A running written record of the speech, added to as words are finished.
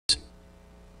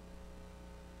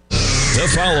The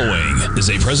following is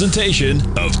a presentation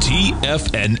of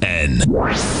TFNN.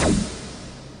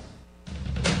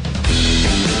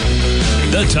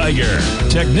 The Tiger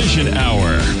Technician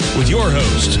Hour with your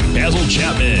host, Basil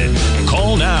Chapman.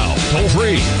 Call now, toll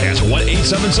free at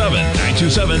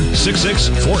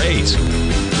 1-877-927-6648.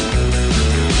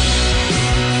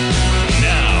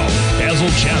 Now, Basil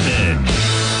Chapman.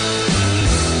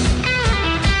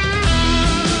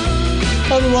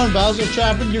 Hello everyone, Basil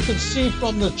Chapman. You can see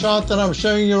from the chart that I'm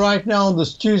showing you right now on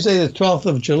this Tuesday, the 12th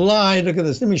of July. Look at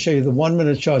this. Let me show you the 1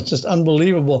 minute chart. It's just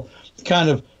unbelievable the kind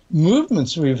of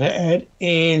movements we've had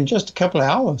in just a couple of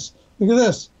hours. Look at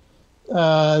this.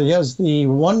 Here's the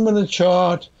 1 minute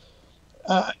chart.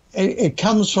 It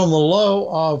comes from a low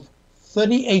of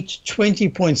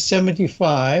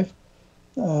 3820.75.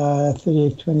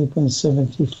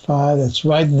 3820.75. That's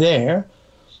right there.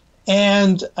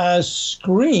 And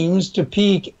screams to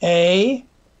peak A,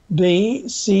 B,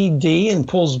 C, D, and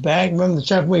pulls back. Remember the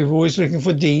Chapman wave, we're always looking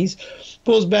for Ds.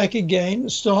 Pulls back again,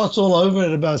 starts all over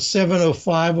at about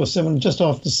 7:05 or just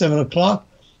after 7 o'clock.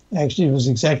 Actually, it was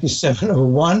exactly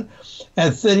 7:01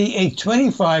 at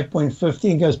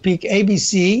 3825.50 and goes peak A, B,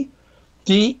 C,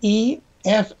 D, E,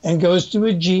 F, and goes to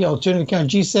a G, alternate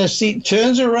count G/C,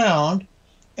 turns around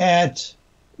at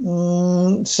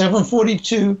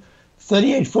 7:42.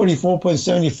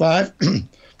 3844.75. Of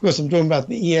course, I'm talking about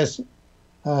the ESU.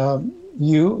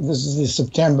 This is the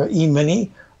September E-mini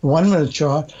 1 minute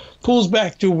chart. Pulls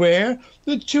back to where?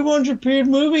 The 200 period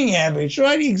moving average,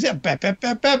 right?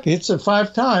 Hits it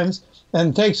 5 times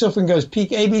and takes off and goes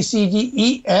peak A, B, C, D,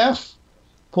 E, F.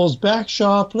 Pulls back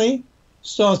sharply.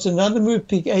 Starts another move,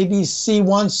 peak A, B,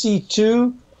 C1,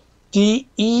 C2, D,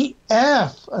 E,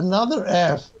 F. Another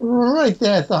F. Right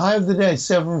there at the high of the day,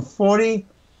 740.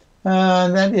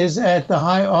 That is at the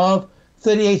high of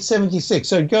 38.76.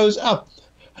 So it goes up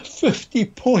 50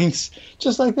 points,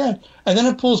 just like that. And then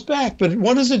it pulls back. But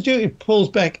what does it do? It pulls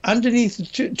back underneath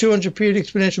the 200 period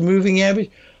exponential moving average.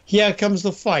 Here comes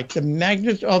the fight. The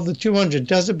magnet of the 200.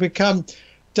 Does it become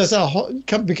a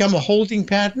holding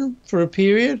pattern for a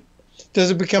period? Does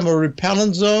it become a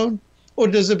repellent zone? Or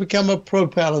does it become a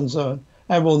propellant zone?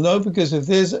 I will know because if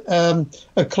there's a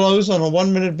close on a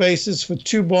 1 minute basis for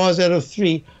 2 bars out of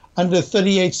 3, under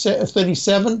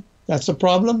 38.37, that's a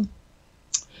problem.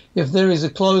 If there is a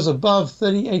close above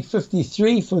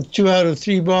 38.53 for 2 out of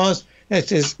 3 bars, that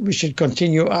says we should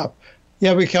continue up.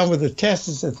 Yeah, we come with a test.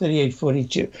 It's at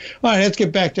 38.42. All right, let's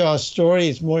get back to our story.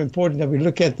 It's more important that we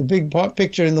look at the big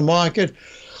picture in the market.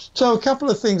 So a couple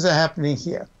of things are happening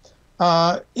here.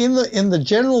 In the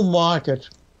general market,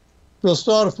 we'll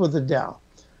start off with the Dow.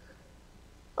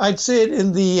 I'd said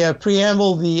in the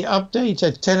preamble, the update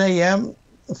at 10 a.m.,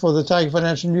 for the Tiger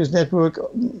Financial News Network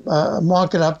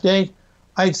market update,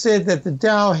 I'd said that the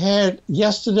Dow had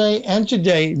yesterday and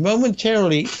today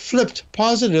momentarily flipped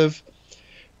positive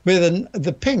with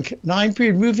the pink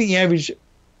 9-period moving average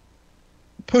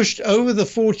pushed over the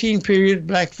 14-period,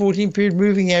 black 14-period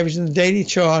moving average in the daily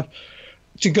chart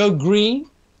to go green.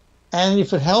 And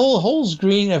if it holds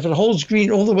green,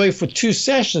 all the way for 2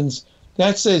 sessions,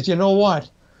 that says, you know what?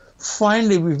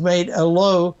 Finally, we've made a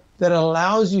low that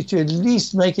allows you to at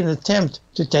least make an attempt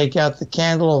to take out the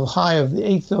candle of high of the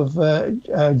 8th of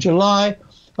July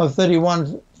of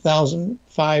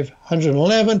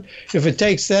 31,511. If it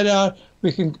takes that out,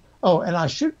 we can. Oh, and I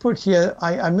should put here,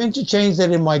 I meant to change that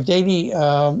in my daily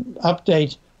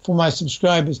update for my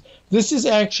subscribers. This is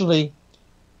actually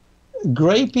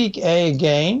gray peak A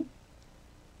again,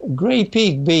 gray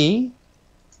peak B,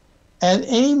 and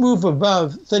any move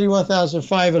above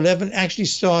 31,511 actually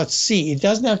starts C. It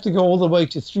doesn't have to go all the way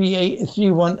to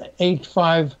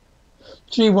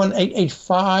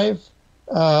 31885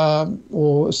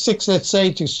 or 6, let's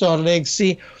say, to start leg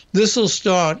C. This will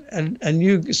start a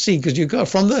new C because you got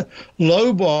from the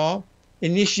low bar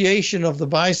initiation of the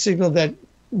buy signal that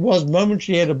was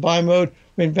momentarily at a buy mode,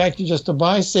 went back to just a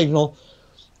buy signal.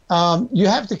 You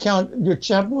have to count your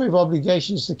Chapman wave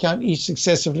obligations to count each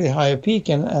successively higher peak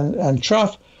and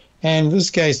trough. And in this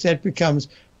case, that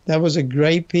was a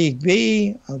gray peak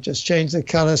B. I'll just change the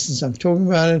color since I'm talking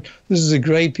about it. This is a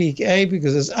gray peak A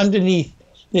because it's underneath.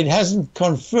 It hasn't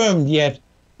confirmed yet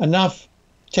enough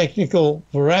technical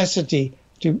veracity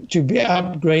to be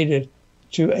upgraded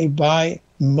to a buy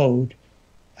mode.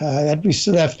 That we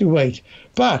still have to wait.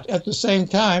 But at the same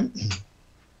time,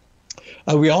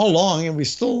 we are long, and we're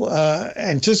still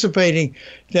anticipating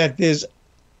that there's.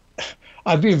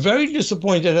 I've been very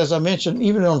disappointed, as I mentioned,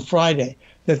 even on Friday,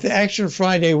 that the action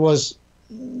Friday was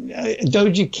a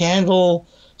doji candle,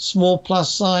 small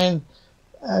plus sign.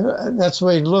 That's the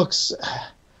way it looks.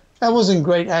 That wasn't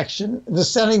great action. The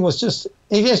selling was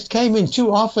it just came in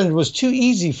too often. It was too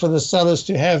easy for the sellers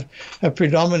to have a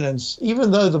predominance,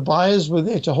 even though the buyers were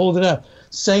there to hold it up.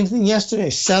 Same thing yesterday.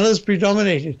 Sellers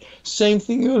predominated. Same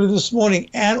thing early this morning.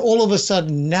 And all of a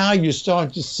sudden, now you're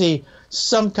starting to see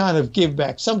some kind of give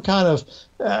back, some kind of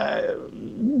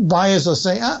buyers are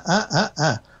saying,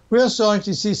 we're starting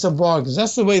to see some bargains.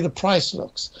 That's the way the price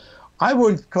looks. I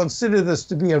would consider this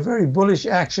to be a very bullish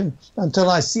action until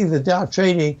I see the Dow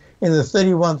trading in the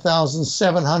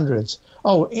 31,700s.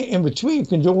 Oh, in between, you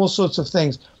can do all sorts of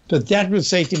things. But that would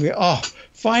say to me,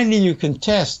 finally you can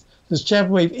test this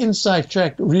Chapman Wave inside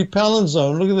track repellent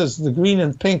zone. Look at this, the green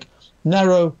and pink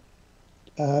narrow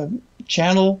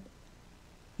channel.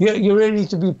 You're ready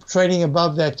to be trading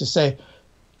above that to say,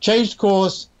 changed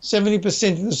course,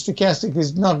 70% of the stochastic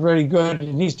is not very good.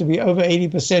 It needs to be over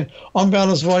 80%. On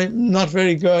balance volume, not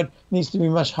very good. It needs to be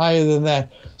much higher than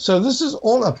that. So this is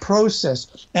all a process.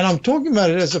 And I'm talking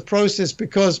about it as a process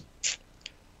because,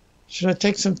 should I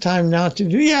take some time now to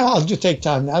do? Yeah, I'll just take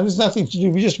time now. There's nothing to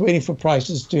do. We're just waiting for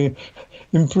prices to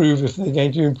improve. If they're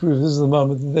going to improve, this is the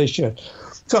moment that they should.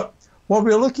 So what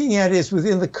we're looking at is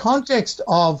within the context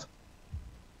of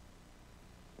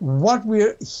what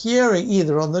we're hearing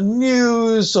either on the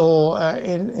news or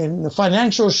in the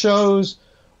financial shows,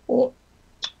 or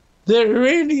there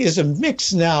really is a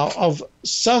mix now of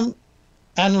some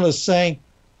analysts saying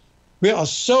we are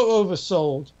so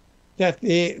oversold that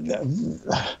a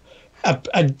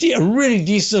really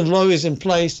decent low is in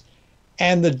place,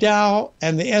 and the Dow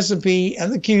and the S&P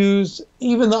and the Qs,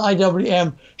 even the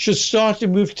IWM, should start to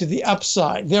move to the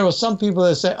upside. There are some people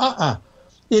that say,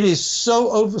 it is so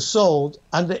oversold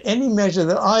under any measure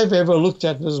that I've ever looked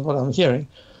at, this is what I'm hearing,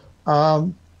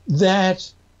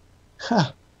 that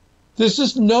there's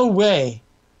just no way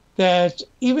that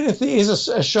even if there is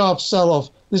a sharp sell-off,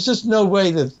 there's just no way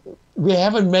that we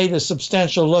haven't made a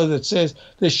substantial low that says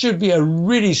there should be a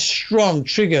really strong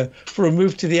trigger for a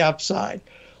move to the upside.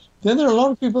 Then there are a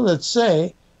lot of people that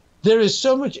say there is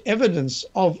so much evidence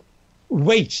of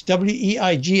weight,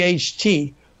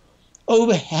 W-E-I-G-H-T,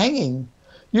 overhanging.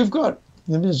 You've got,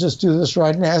 let me just do this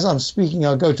right now. As I'm speaking,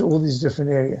 I'll go to all these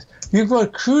different areas. You've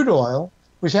got crude oil,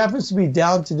 which happens to be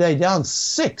down today, down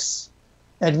 6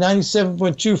 at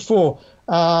 97.24.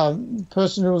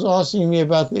 Person who was asking me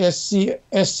about the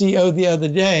SCO the other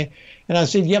day, and I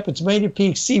said, yep, it's made a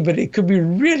peak C, but it could be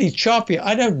really choppy.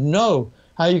 I don't know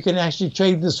how you can actually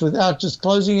trade this without just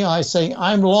closing your eyes saying,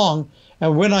 I'm long,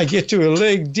 and when I get to a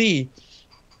leg D,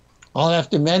 I'll have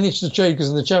to manage the trade because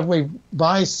in the Chapman Wave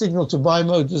buy signal to buy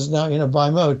mode, this is now in a buy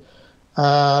mode.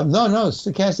 No,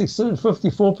 stochastic still at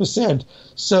 54%.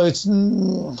 So it's,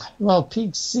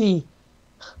 peak C.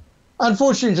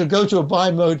 Unfortunately, to go to a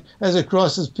buy mode as it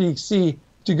crosses peak C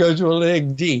to go to a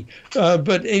leg D.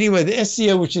 But anyway, the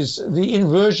SCO, which is the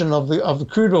inversion of the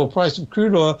crude oil, price of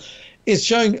crude oil, is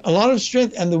showing a lot of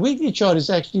strength, and the weekly chart is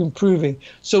actually improving.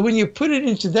 So when you put it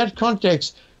into that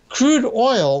context, crude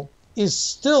oil is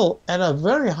still at a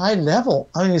very high level.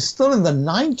 I mean, it's still in the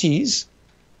 90s.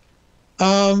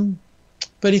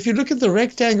 But if you look at the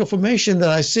rectangle formation that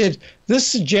I said, this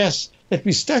suggests that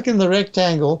we stuck in the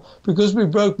rectangle because we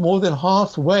broke more than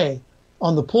halfway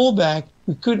on the pullback.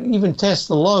 We couldn't even test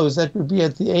the lows. That would be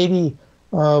at the 80,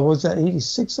 was that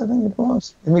 86, I think it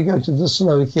was? Let me go to this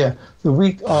low here. The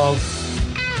week of,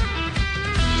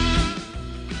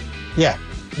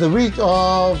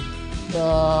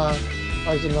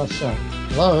 why is it not showing?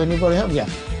 Hello, anybody help? Yeah.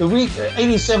 The week,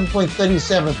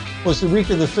 87.37 was the week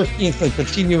of the 15th, the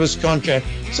continuous contract.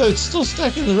 So it's still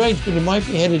stuck in the range, but it might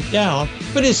be headed down,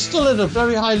 but it's still at a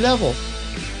very high level.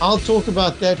 I'll talk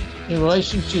about that in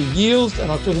relation to yields,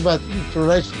 and I'll talk about it in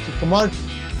relation to commodity.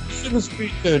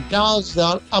 Dow's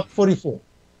down, up 44.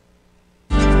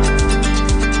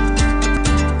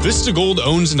 Vista Gold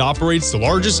owns and operates the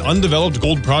largest undeveloped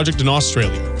gold project in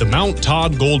Australia, the Mount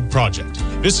Todd Gold Project.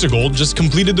 Vista Gold just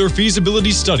completed their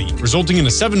feasibility study, resulting in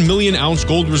a 7 million ounce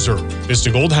gold reserve.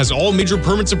 Vista Gold has all major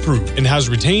permits approved and has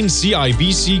retained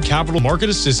CIBC capital market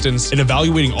assistance in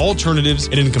evaluating alternatives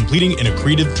and in completing an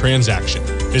accretive transaction.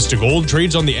 Vista Gold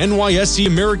trades on the NYSE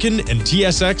American and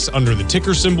TSX under the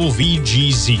ticker symbol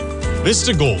VGZ.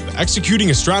 Vista Gold,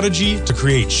 executing a strategy to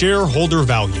create shareholder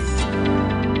value.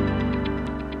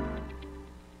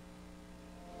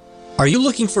 Are you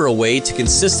looking for a way to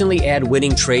consistently add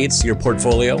winning trades to your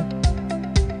portfolio?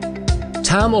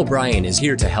 Tom O'Brien is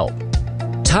here to help.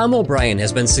 Tom O'Brien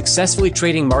has been successfully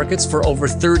trading markets for over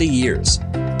 30 years.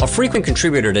 A frequent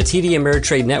contributor to TD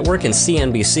Ameritrade Network and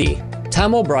CNBC,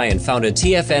 Tom O'Brien founded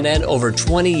TFNN over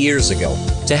 20 years ago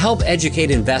to help educate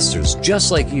investors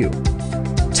just like you.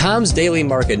 Tom's daily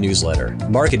market newsletter,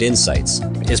 Market Insights,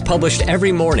 is published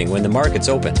every morning when the market's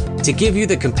open to give you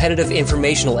the competitive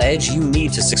informational edge you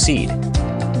need to succeed.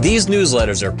 These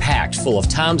newsletters are packed full of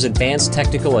Tom's advanced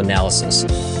technical analysis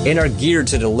and are geared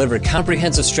to deliver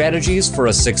comprehensive strategies for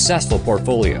a successful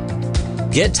portfolio.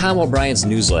 Get Tom O'Brien's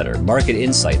newsletter, Market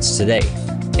Insights, today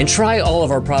and try all of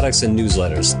our products and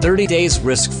newsletters 30 days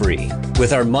risk-free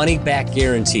with our money-back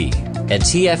guarantee at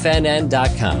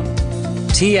TFNN.com.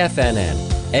 TFNN,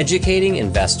 educating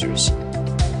investors.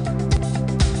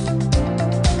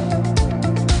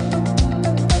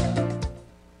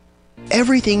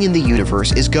 Everything in the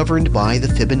universe is governed by the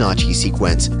Fibonacci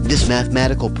sequence. This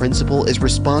mathematical principle is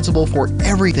responsible for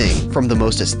everything from the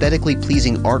most aesthetically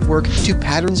pleasing artwork to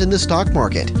patterns in the stock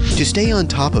market. To stay on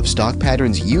top of stock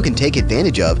patterns you can take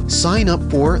advantage of, sign up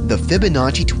for the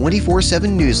Fibonacci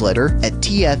 24/7 newsletter at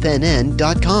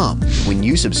TFNN.com. When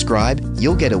you subscribe,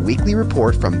 you'll get a weekly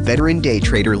report from veteran day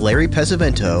trader Larry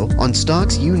Pesavento on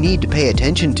stocks you need to pay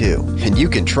attention to. And you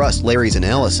can trust Larry's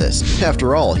analysis.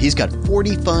 After all, he's got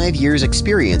 45 years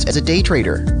experience as a day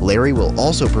trader. Larry will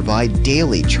also provide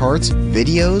daily charts,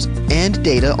 videos, and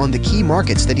data on the key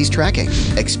markets that he's tracking.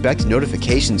 Expect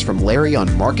notifications from Larry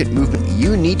on market movement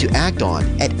you need to act on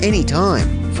at any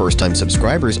time. First-time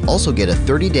subscribers also get a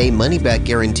 30-day money-back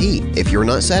guarantee. If you're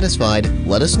not satisfied,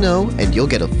 let us know and you'll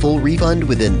get a full refund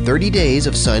within 30 days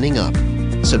of signing up.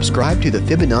 Subscribe to the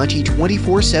Fibonacci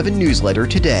 24/7 newsletter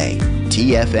today.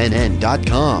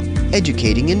 TFNN.com,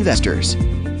 educating investors.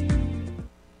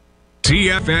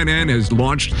 TFNN has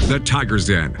launched the Tiger's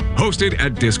Den, hosted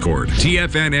at Discord.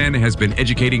 TFNN has been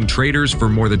educating traders for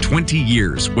more than 20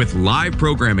 years with live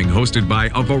programming hosted by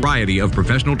a variety of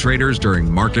professional traders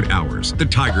during market hours. The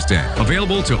Tiger's Den,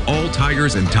 available to all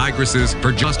tigers and tigresses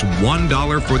for just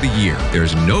 $1 for the year.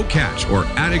 There's no catch or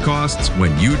added costs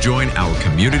when you join our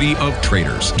community of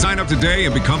traders. Sign up today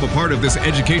and become a part of this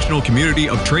educational community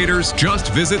of traders.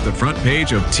 Just visit the front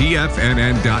page of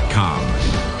TFNN.com.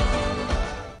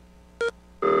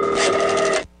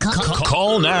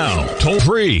 Call now, toll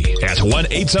free at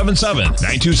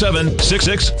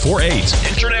 1-877-927-6648.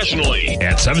 Internationally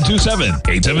at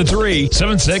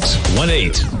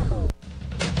 727-873-7618.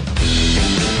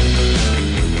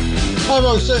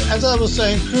 As I was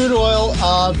saying, crude oil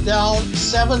down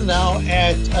 7 now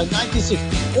at 96.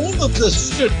 All of this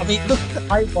should, I mean, look at the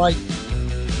I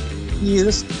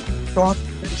this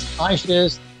I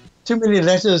shares. Too many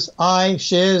letters. I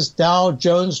shares, Dow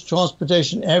Jones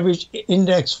Transportation Average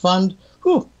Index Fund.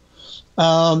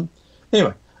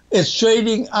 Anyway, it's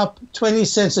trading up 20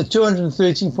 cents at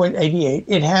 213.88.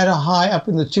 It had a high up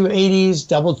in the 280s,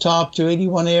 double top,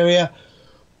 281 area.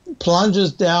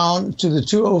 Plunges down to the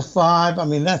 205. I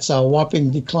mean, that's a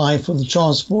whopping decline for the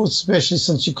transports, especially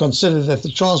since you consider that the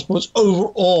transports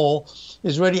overall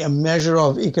is really a measure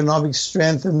of economic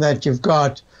strength, and that you've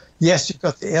got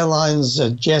the airlines,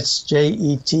 Jets,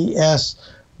 JETS,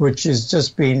 which has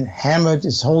just been hammered.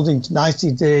 It's holding nicely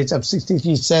today. It's up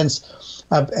 63 cents,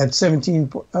 up at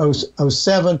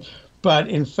 17.07. But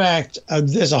in fact,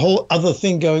 there's a whole other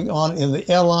thing going on in the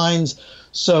airlines.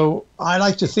 So I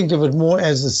like to think of it more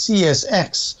as the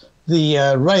CSX, the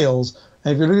rails.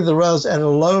 And if you look at the rails at a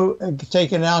low,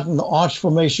 taken out in the arch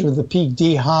formation with the peak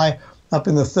D high up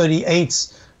in the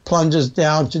 38s, plunges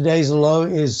down. Today's low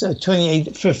is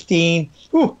 28.15.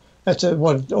 That's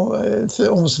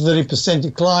almost a 30%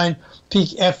 decline.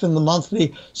 Peak F in the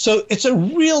monthly. So it's a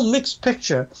real mixed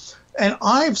picture. And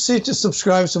I've said to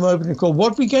subscribers from Opening Call,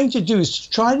 what we're going to do is to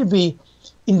try to be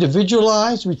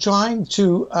individualized. We're trying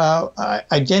to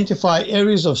identify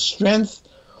areas of strength,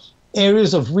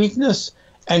 areas of weakness,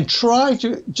 and try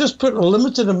to just put a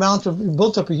limited amount of,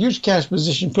 built up a huge cash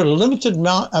position, put a limited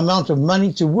amount of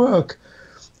money to work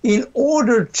in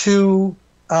order to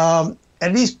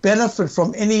at least benefit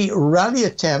from any rally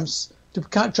attempts to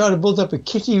try to build up a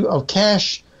kitty of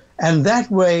cash. And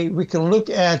that way we can look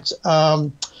at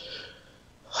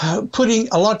putting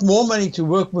a lot more money to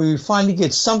work when we finally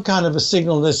get some kind of a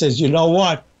signal that says, you know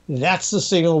what, that's the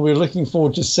signal we're looking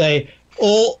for to say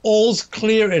all's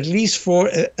clear, at least for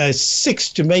a 6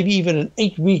 to maybe even an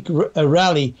 8-week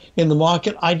rally in the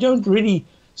market. I don't really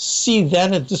see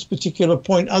that at this particular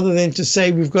point, other than to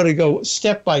say we've got to go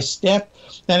step by step.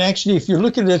 And actually, if you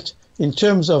look at it in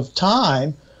terms of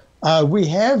time, we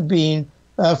have been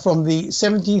from the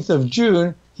 17th of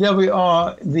June, here we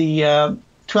are the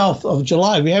 12th of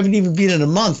July. We haven't even been in a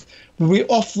month, but we're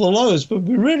off the lows. But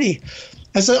we really,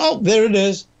 I said, oh, there it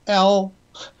is. L,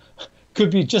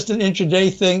 could be just an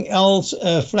intraday thing. L's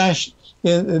flash.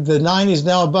 The 9 is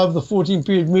now above the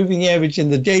 14-period moving average in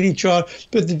the daily chart.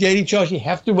 But the daily chart, you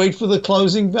have to wait for the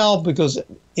closing bell because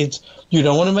you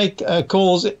don't want to make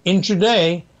calls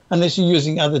intraday unless you're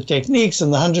using other techniques.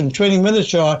 And the 120-minute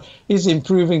chart is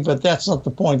improving, but that's not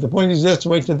the point. The point is just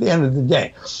wait till the end of the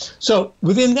day. So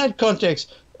within that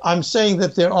context, I'm saying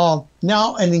that there are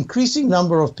now an increasing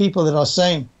number of people that are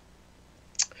saying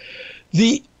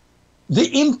the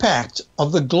impact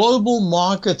of the global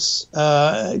markets,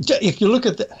 if you look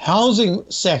at the housing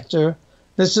sector,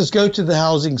 let's just go to the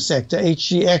housing sector,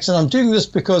 HGX, and I'm doing this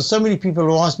because so many people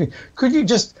have asked me, could you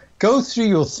just go through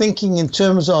your thinking in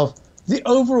terms of the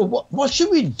overall, what should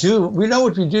we do? We know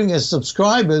what we're doing as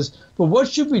subscribers, but what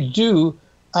should we do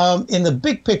in the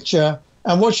big picture,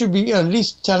 and what should we at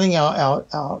least telling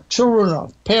our children, our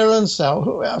parents,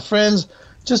 our friends,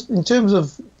 just in terms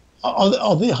of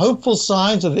are the hopeful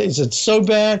signs? Is it so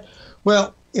bad?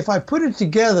 Well, if I put it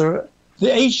together, the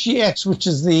HGX, which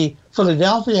is the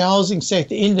Philadelphia Housing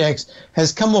Sector Index,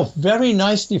 has come off very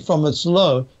nicely from its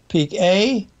low. Peak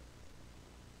A,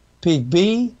 peak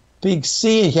B, peak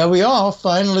C. Here we are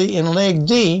finally in leg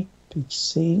D. Peak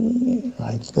C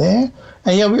right there.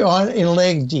 And here we are in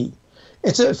leg D.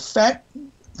 It's a fat,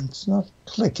 it's not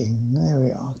clicking. There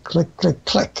we are. Click, click,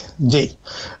 click. D.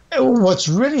 What's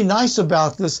really nice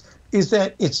about this is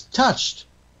that it's touched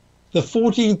the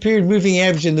 14-period moving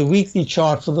average in the weekly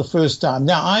chart for the first time.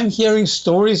 Now, I'm hearing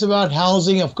stories about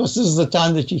housing. Of course, this is the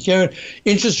time that you hear it.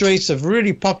 Interest rates have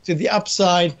really popped to the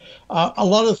upside. A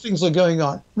lot of things are going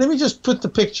on. Let me just put the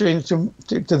picture into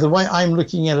the way I'm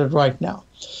looking at it right now.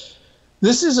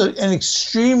 This is an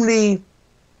extremely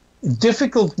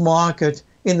difficult market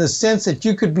in the sense that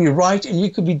you could be right and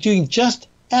you could be doing just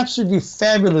absolutely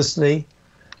fabulously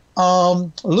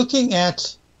looking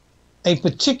at a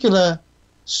particular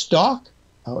stock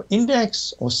or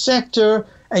index or sector,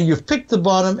 and you've picked the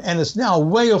bottom and it's now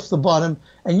way off the bottom,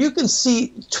 and you can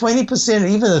see 20%,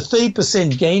 even a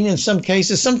 30% gain in some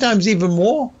cases, sometimes even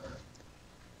more.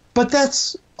 But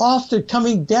that's after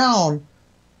coming down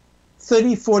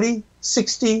 30, 40,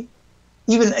 60,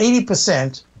 even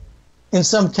 80% in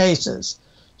some cases.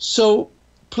 So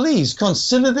please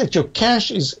consider that your cash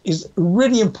is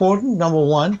really important, number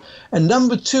one. And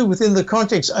number two, within the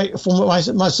context, for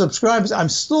my subscribers, I'm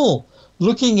still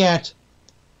looking at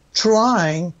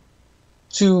trying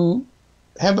to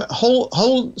have a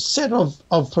whole set of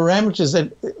parameters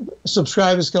that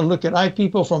subscribers can look at.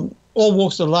 People from all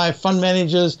walks of life, fund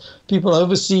managers, people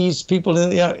overseas, people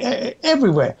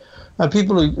everywhere,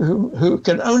 people who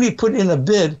can only put in a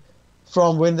bid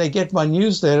from when they get my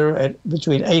newsletter at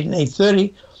between 8 and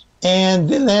 8:30, and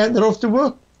then they're off to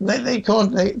work. They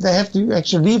can't. They have to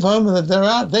actually leave home, and they're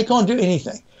out. They can't do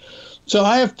anything. So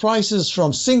I have prices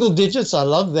from single digits. I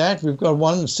love that. We've got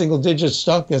one single-digit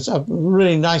stock that's up a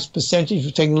really nice percentage.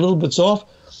 We're taking little bits off.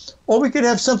 Or we could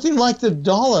have something like the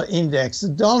dollar index. The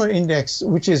dollar index,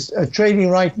 which is trading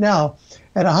right now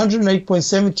at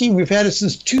 108.17. We've had it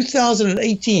since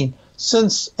 2018.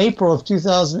 Since April of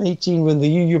 2018, when the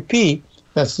UUP,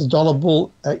 that's the dollar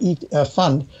bull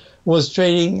fund, was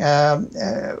trading,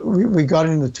 we got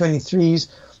in the 23s,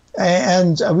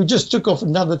 and we just took off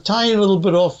another tiny little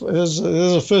bit off. It was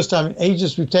the first time in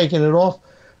ages we've taken it off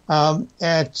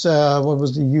at, what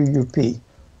was the UUP?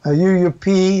 UUP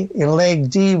in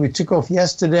leg D, we took off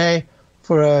yesterday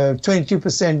for a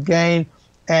 22% gain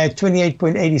at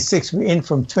 28.86. We're in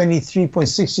from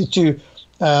 23.62.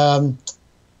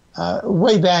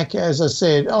 Way back, as I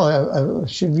said,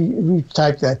 should we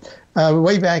retype that?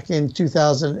 Way back in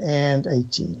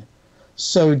 2018.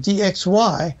 So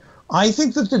DXY, I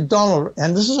think that the dollar,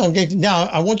 and this is what I'm getting now,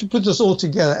 I want to put this all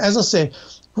together. As I said,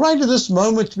 right at this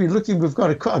moment, we're looking, I've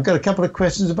got a couple of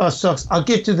questions about stocks. I'll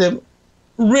get to them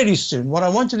really soon. What I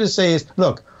wanted to say is,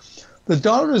 look, the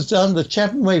dollar has done the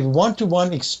Chapman wave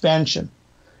one-to-one expansion,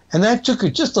 and that took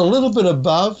it just a little bit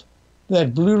above.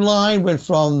 That blue line went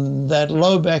from that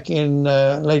low back in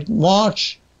late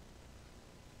March,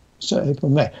 so April,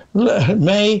 May,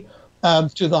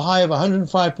 to the high of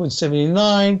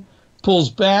 105.79, pulls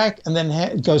back, and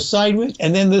then goes sideways,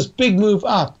 and then this big move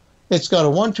up. It's got a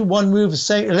one-to-one move,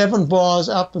 say 11 bars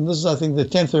up, and this is, I think, the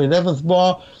 10th or 11th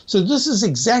bar. So this is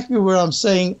exactly where I'm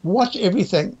saying watch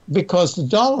everything, because the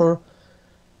dollar,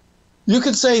 you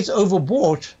could say it's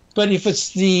overbought, but if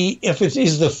it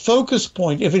is the focus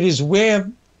point, if it is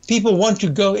where people want to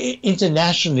go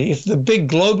internationally, if the big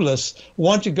globalists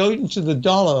want to go into the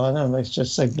dollar, I don't know, let's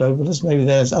just say globalists, maybe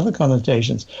that has other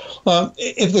connotations.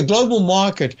 If the global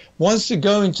market wants to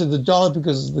go into the dollar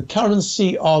because it's the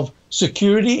currency of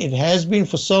security, it has been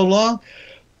for so long,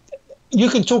 you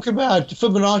can talk about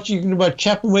Fibonacci, you can talk about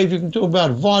Chapman wave, you can talk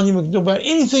about volume, you can talk about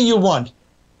anything you want.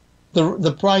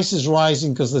 The price is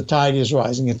rising because the tide is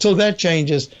rising. Until that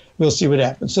changes, we'll see what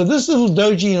happens. So this little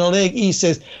doji in a leg E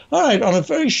says, all right, on a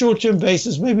very short-term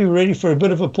basis, maybe we're ready for a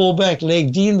bit of a pullback.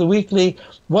 Leg D in the weekly,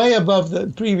 way above the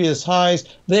previous highs.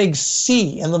 Leg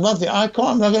C in the monthly. I'm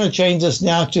not going to change this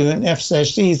now to an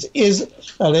F/C. It is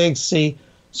a leg C.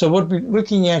 So what we're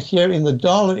looking at here in the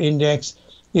dollar index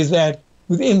is that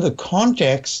within the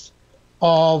context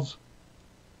of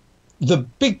the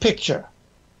big picture,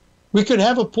 we could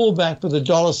have a pullback, but the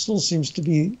dollar still seems to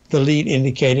be the lead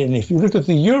indicator. And if you look at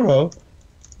the euro,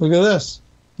 look at this.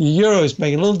 The euro is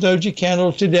making a little doji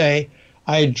candle today.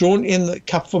 I had drawn in the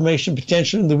cup formation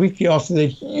potential in the weekly after that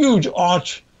huge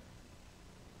arch.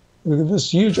 Look at this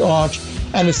huge arch.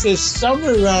 And it says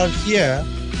somewhere around here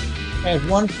at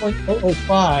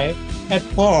 1.005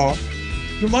 at par.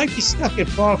 You might be stuck at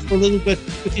par for a little bit,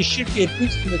 but you should be at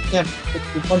least in the 10 to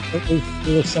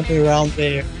 1.04, somewhere around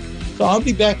there. So I'll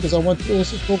be back because I want to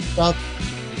also talk about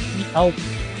the outlook.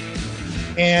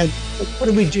 And what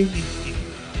are we doing?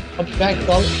 I'll be back.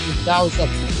 The Dow's up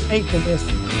 8 for this.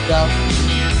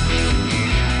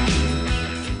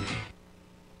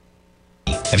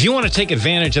 If you want to take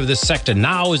advantage of this sector,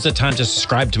 now is the time to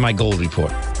subscribe to my Gold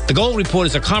Report. The Gold Report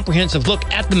is a comprehensive look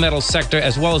at the metals sector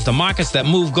as well as the markets that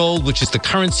move gold, which is the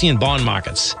currency and bond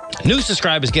markets. New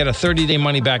subscribers get a 30-day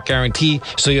money-back guarantee,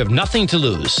 so you have nothing to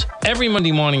lose. Every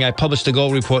Monday morning, I publish the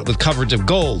Gold Report with coverage of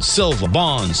gold, silver,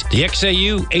 bonds, the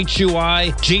XAU,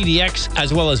 HUI, GDX,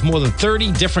 as well as more than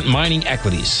 30 different mining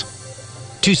equities.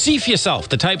 To see for yourself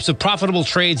the types of profitable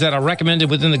trades that are recommended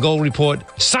within the Gold Report,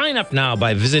 sign up now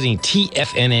by visiting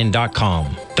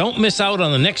TFNN.com. Don't miss out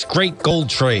on the next great gold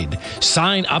trade.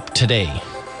 Sign up today.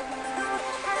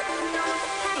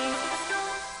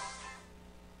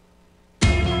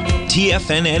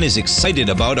 TFNN is excited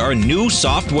about our new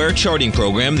software charting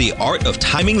program, The Art of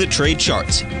Timing the Trade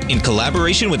Charts. In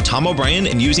collaboration with Tom O'Brien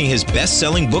and using his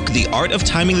best-selling book, The Art of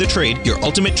Timing the Trade, Your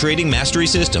Ultimate Trading Mastery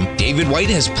System, David White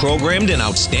has programmed an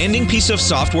outstanding piece of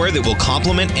software that will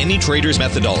complement any trader's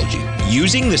methodology.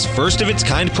 Using this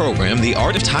first-of-its-kind program, The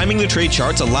Art of Timing the Trade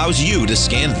Charts allows you to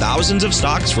scan thousands of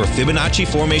stocks for Fibonacci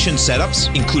formation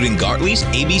setups, including Gartleys,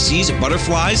 ABCs,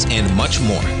 butterflies, and much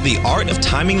more. The Art of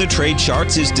Timing the Trade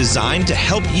Charts is designed to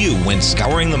help you when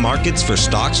scouring the markets for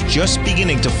stocks just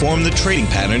beginning to form the trading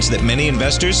patterns that many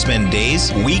investors spend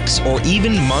days, weeks, or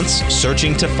even months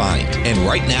searching to find. And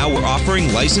right now, we're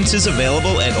offering licenses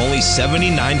available at only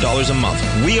 $79 a month.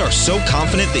 We are so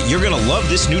confident that you're going to love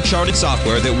this new charted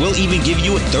software that will even give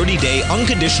you a 30-day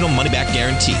unconditional money-back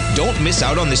guarantee. Don't miss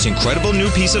out on this incredible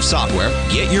new piece of software.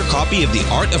 Get your copy of The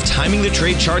Art of Timing the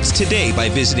Trade Charts today by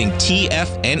visiting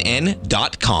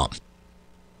TFNN.com.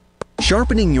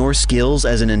 Sharpening your skills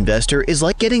as an investor is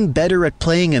like getting better at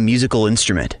playing a musical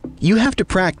instrument. You have to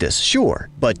practice, sure,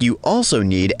 but you also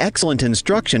need excellent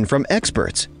instruction from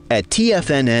experts. At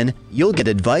TFNN, you'll get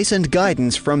advice and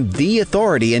guidance from the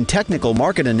authority in technical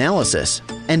market analysis.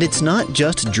 And it's not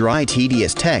just dry,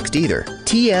 tedious text either.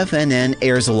 TFNN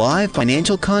airs live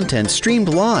financial content streamed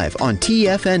live on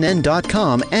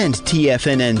TFNN.com and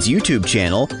TFNN's YouTube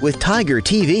channel with Tiger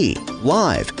TV,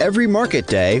 live every market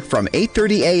day from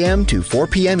 8:30 a.m. to 4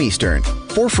 p.m. Eastern.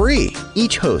 For free.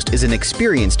 Each host is an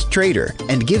experienced trader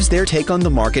and gives their take on the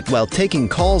market while taking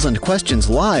calls and questions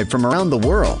live from around the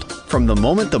world. From the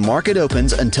moment the market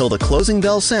opens until the closing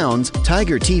bell sounds,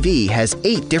 Tiger TV has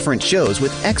 8 different shows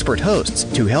with expert hosts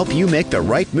to help you make the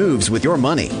right moves with your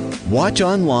money. Watch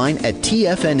online at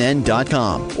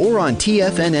TFNN.com or on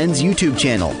TFNN's YouTube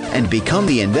channel and become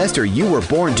the investor you were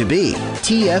born to be.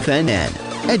 TFNN,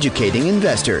 educating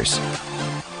investors.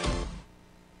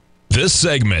 This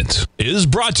segment is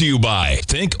brought to you by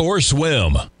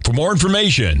Thinkorswim. For more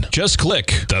information, just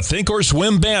click the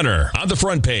Thinkorswim banner on the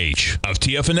front page of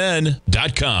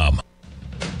TFNN.com.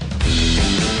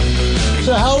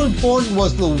 So how important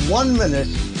was the 1-minute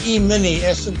E-mini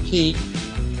S&P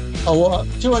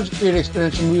 200-period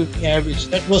exponential moving average?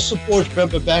 That was supported,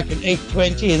 remember, back in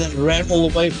 820 and then ran all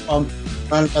the way from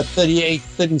around about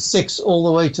 38.36 all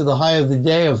the way to the high of the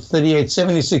day of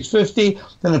 38.76.50.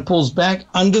 Then it pulls back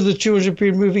under the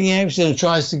 200-period moving average, then it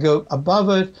tries to go above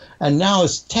it, and now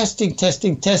it's testing, and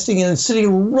it's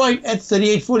sitting right at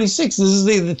 38.46. This is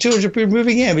the 200-period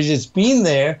moving average. It's been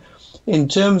there in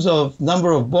terms of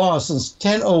number of bars since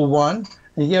 10:01,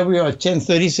 and here we are at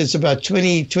 10:30, so it's about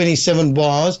 27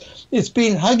 bars. It's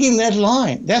been hugging that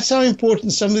line. That's how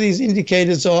important some of these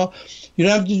indicators are. You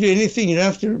don't have to do anything. You don't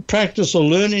have to practice or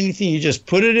learn anything. You just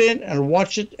put it in and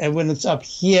watch it. And when it's up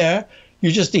here,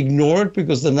 you just ignore it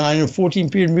because the 9 and 14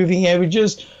 period moving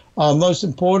averages are most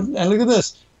important. And look at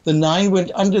this. The 9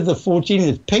 went under the 14.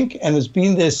 It's pink, and it's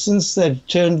been there since that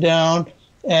turned down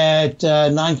at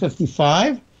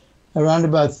 9.55, around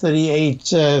about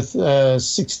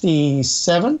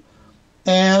 38.67.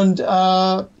 And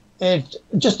it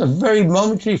just a very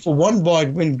momentary, for one bar,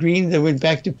 it went green, then went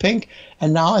back to pink.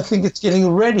 And now I think it's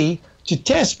getting ready to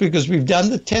test, because we've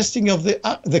done the testing of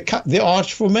the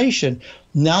arch formation.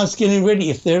 Now it's getting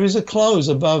ready. If there is a close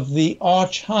above the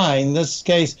arch high, in this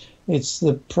case, it's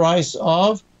the price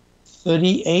of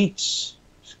 38.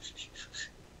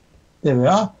 There we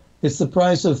are. It's the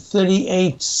price of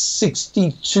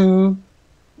 38.62.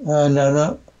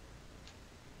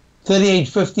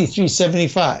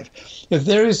 38.53.75. If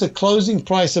there is a closing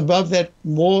price above that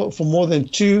for more than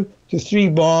 2 to 3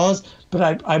 bars,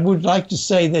 but I would like to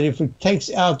say that if it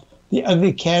takes out the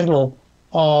ugly candle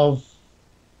of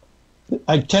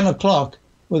at 10 o'clock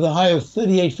with a high of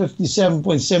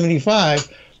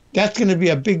 38.57.75, that's going to be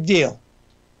a big deal.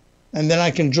 And then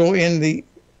I can draw in the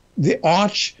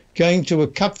arch going to a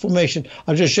cup formation.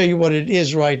 I'll just show you what it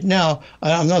is right now.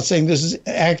 I'm not saying this is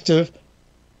active,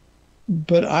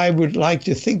 but I would like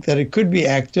to think that it could be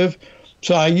active.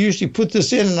 So I usually put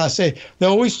this in and I say there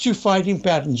are always 2 fighting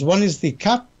patterns. One is the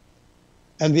cup,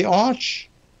 and the arch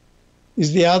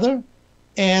is the other.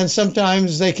 And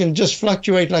sometimes they can just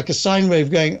fluctuate like a sine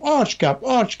wave going arch, cup,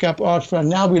 arch, cup, arch.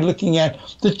 Now we're looking at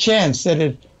the chance that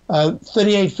at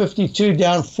 38.52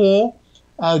 down 4,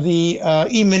 the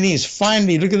E-mini is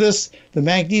finally, look at this, the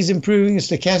MACD is improving, the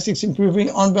stochastic's improving,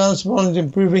 on-balance volume is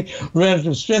improving,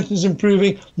 relative strength is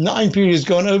improving, 9 period has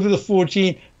gone over the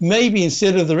 14. Maybe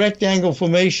instead of the rectangle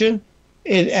formation,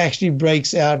 it actually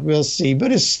breaks out. We'll see.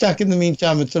 But it's stuck in the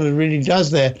meantime until it really does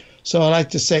that. So I like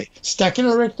to say, stuck in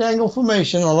a rectangle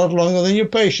formation a lot longer than your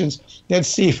patience. Let's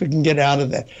see if we can get out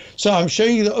of that. So I'm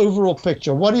showing you the overall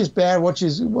picture. What is bad?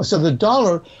 So the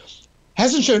dollar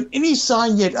hasn't shown any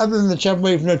sign yet other than the Chapman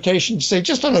wave notation to say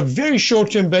just on a very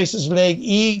short-term basis, leg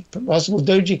E, possible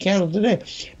doji candle today.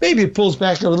 Maybe it pulls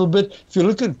back a little bit. If you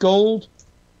look at gold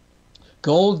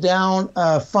down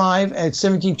 5 at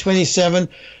 1727.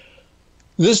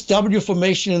 This W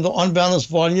formation in the on-balance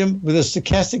volume with a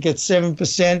stochastic at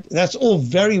 7%, that's all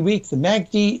very weak. The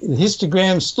MACD, the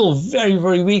histogram, still very,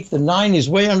 very weak. The 9 is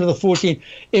way under the 14.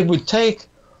 It would take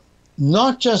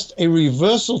not just a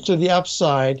reversal to the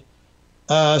upside,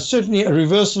 certainly a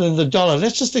reversal in the dollar.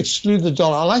 Let's just exclude the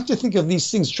dollar. I like to think of these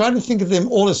things, try to think of them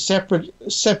all as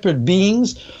separate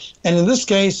beings. And in this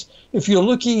case, if you're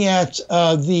looking at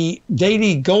the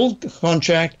daily gold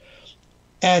contract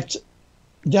at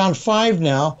down 5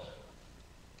 now,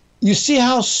 you see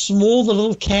how small the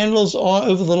little candles are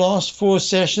over the last 4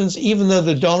 sessions, even though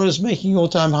the dollar is making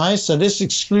all-time highs. So let's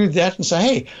exclude that and say,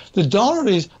 hey, the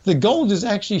gold is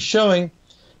actually showing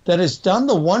that it's done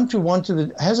the 1-to-1 to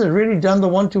the, has it really done the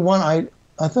 1-to-1?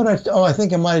 I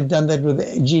think I might have done that with the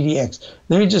GDX.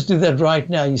 Let me just do that right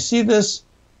now. You see this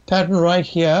pattern right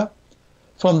here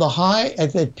from the high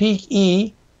at that peak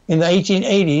E in the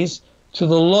 1880s to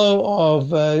the low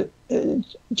of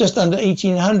just under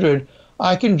 1800.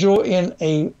 I can draw in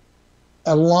a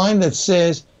line that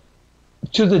says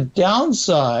to the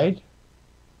downside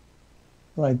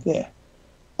right there.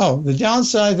 Oh, the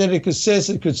downside that it says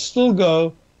it could still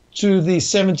go to the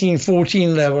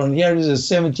 1714 level, and here it is at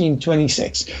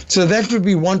 1726. So that would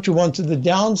be 1-to-1 to the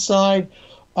downside.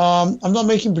 I'm not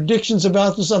making predictions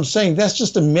about this. I'm saying that's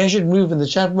just a measured move in the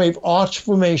Chapman wave arch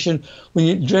formation. When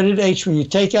you dreaded H, when you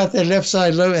take out that left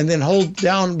side low and then hold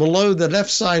down below the left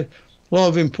side low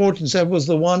of importance, that was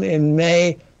the one in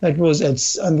May. That was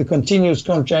on the continuous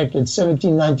contract at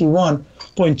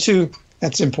 1791.2.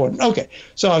 That's important. Okay,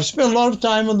 so I've spent a lot of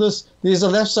time on this. There's a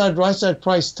left side, right side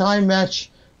price time match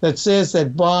that says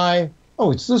that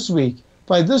it's this week.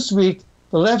 By this week,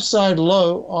 the left side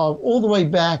low of all the way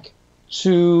back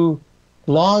to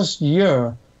last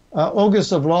year,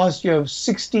 August of last year, of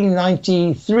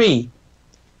 1693,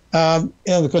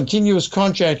 the continuous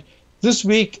contract. This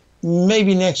week,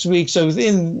 maybe next week, so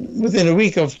within a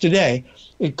week of today,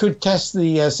 it could test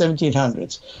the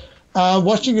 1700s.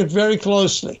 Watching it very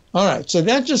closely. All right, so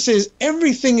that just says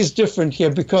everything is different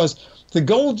here, because the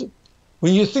gold,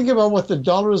 when you think about what the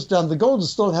dollar has done, the gold has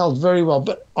still held very well,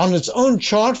 but on its own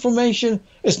chart formation,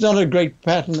 it's not a great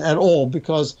pattern at all,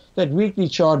 because that weekly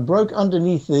chart broke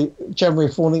underneath the Chapman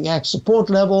wave falling axe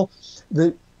support level.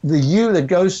 The U that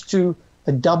goes to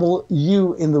a double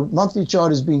U in the monthly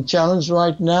chart is being challenged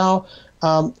right now.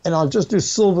 And I'll just do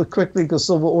silver quickly, because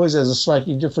silver always has a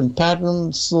slightly different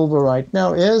pattern. Silver right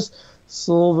now is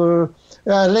silver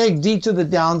leg D to the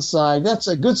downside. That's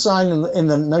a good sign in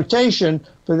the notation,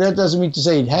 but that doesn't mean to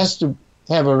say it has to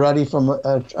have a rally from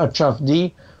a trough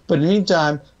D. But in the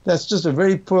meantime, that's just a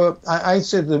very poor, I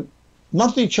said the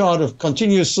monthly chart of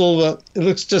continuous silver, it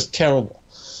looks just terrible.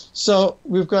 So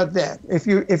we've got that. If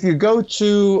you go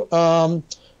to the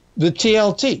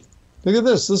TLT, look at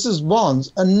this. This is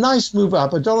bonds. A nice move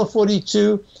up.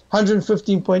 $1.42,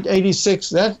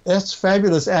 115.86. That's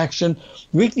fabulous action.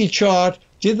 Weekly chart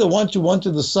did the 1-to-1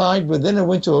 to the side, but then it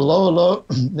went to a lower low.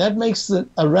 That makes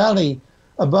a rally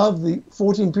above the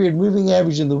 14-period moving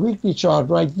average in the weekly chart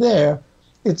right there.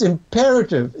 It's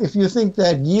imperative, if you think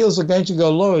that yields are going to go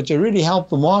lower, to really help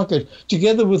the market,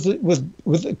 together with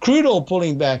crude oil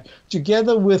pulling back,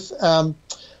 together with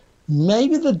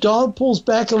maybe the dollar pulls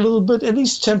back a little bit, at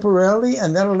least temporarily,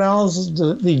 and that allows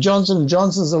the Johnson &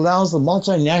 Johnson's allows the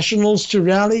multinationals to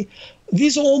rally.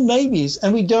 These are all maybes,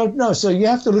 and we don't know. So you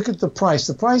have to look at the price.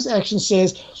 The price action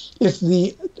says if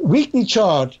the weekly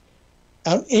chart,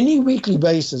 on any weekly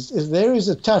basis, if there is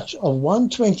a touch of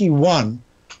 121,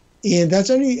 and that's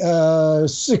only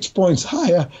 6 points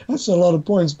higher, that's a lot of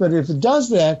points, but if it does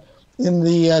that in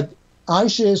the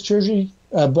iShares Treasury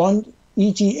Bond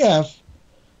ETF,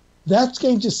 that's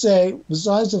going to say,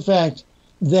 besides the fact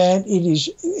that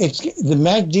the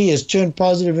MACD has turned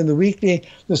positive in the weekly,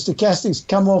 the stochastics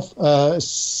come off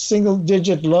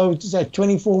single-digit low, it's at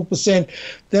 24%.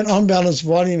 That on-balance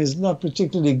volume is not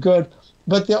particularly good,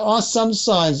 but there are some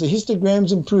signs. The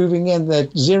histogram's improving, and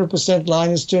that 0% line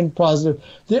has turned positive.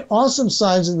 There are some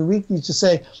signs in the weekly to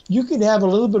say you could have a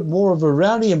little bit more of a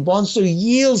rally in bonds so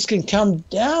yields can come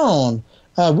down.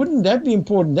 Wouldn't that be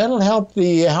important? That'll help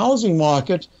the housing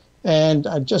market. And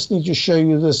I just need to show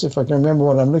you this if I can remember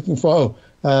what I'm looking for.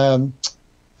 TNX.X.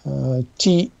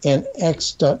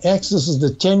 This is the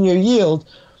 10-year yield.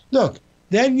 Look,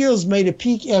 that yield's made a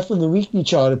peak F in the weekly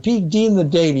chart, a peak D in the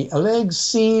daily, a leg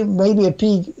C, maybe a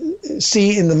peak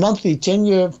C in the monthly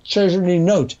 10-year Treasury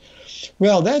note.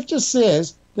 Well, that just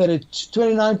says that at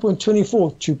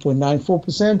 29.24,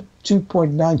 2.94%,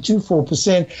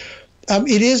 2.924%.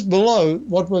 It is below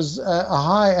what was a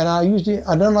high, and I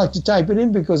don't like to type it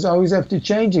in because I always have to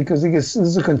change it because this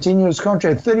is a continuous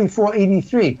contract.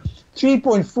 34.83,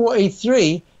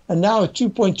 3.483, and now at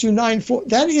 2.294.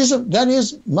 That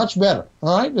is much better.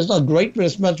 All right, it's not great, but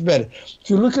it's much better. If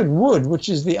you look at wood, which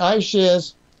is the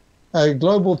iShares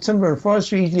Global Timber and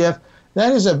Forestry ETF,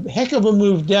 that is a heck of a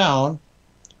move down.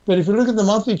 But if you look at the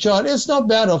monthly chart, it's not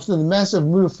bad after the massive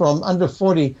move from under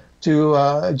 40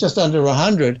 to just under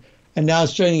 100. And now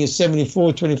it's trading at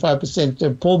 74,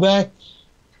 25% pullback.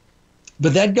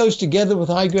 But that goes together with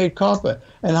high-grade copper.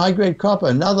 And high-grade copper,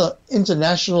 another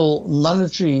international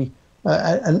monetary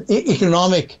and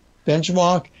economic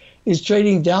benchmark, is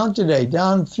trading down today,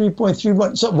 down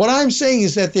 3.31. So what I'm saying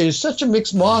is that there's such a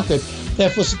mixed market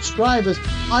that for subscribers,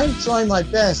 I'm trying my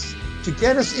best to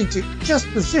get us into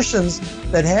just positions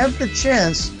that have the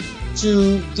chance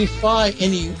to defy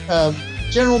any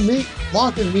general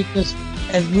market weakness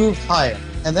and move higher.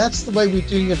 And that's the way we're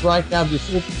doing it right now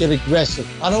before we get aggressive.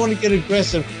 I don't want to get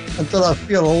aggressive until I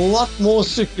feel a lot more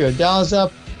secure. Dow's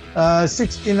up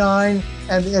 69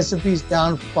 and the S&P's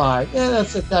down 5. Yeah,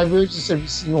 that's a divergence that we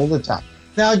see all the time.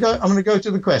 Now I'm going to go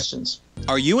to the questions.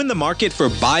 Are you in the market for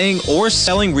buying or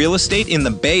selling real estate in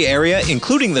the Bay Area,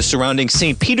 including the surrounding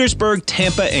St. Petersburg,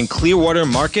 Tampa, and Clearwater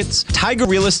markets? Tiger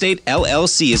Real Estate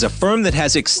LLC is a firm that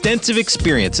has extensive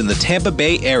experience in the Tampa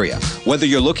Bay area. Whether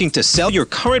you're looking to sell your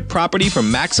current property for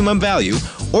maximum value,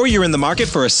 or you're in the market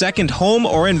for a second home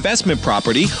or investment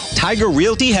property, Tiger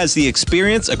Realty has the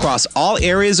experience across all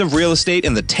areas of real estate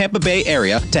in the Tampa Bay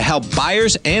area to help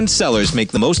buyers and sellers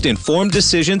make the most informed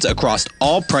decisions across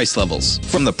all price levels.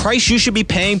 From the price you should be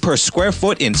paying per square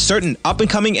foot in certain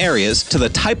up-and-coming areas to the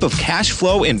type of cash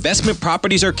flow investment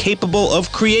properties are capable of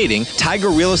creating, Tiger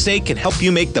Real Estate can help you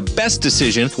make the best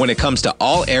decision when it comes to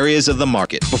all areas of the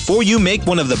market. Before you make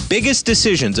one of the biggest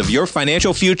decisions of your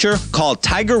financial future, call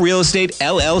Tiger Real Estate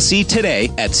LLC today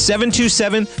at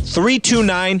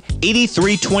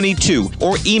 727-329-8322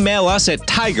 or email us at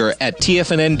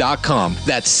tiger@tfnn.com.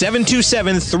 That's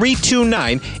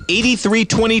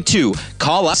 727-329-8322.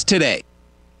 Call us today.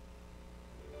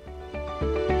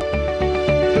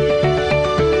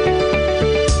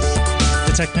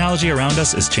 The technology around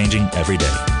us is changing every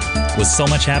day. With so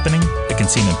much happening, it can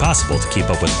seem impossible to keep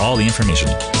up with all the information.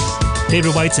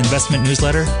 David White's investment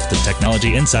newsletter, The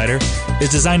Technology Insider, is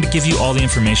designed to give you all the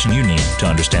information you need to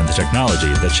understand the technology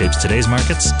that shapes today's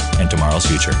markets and tomorrow's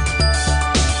future.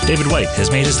 David White has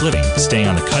made his living staying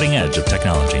on the cutting edge of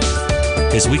technology.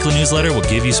 His weekly newsletter will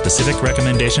give you specific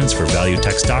recommendations for value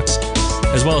tech stocks,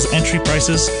 as well as entry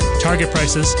prices, target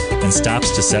prices, and stops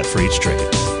to set for each trade.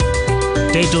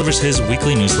 Dave delivers his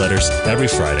weekly newsletters every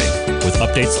Friday with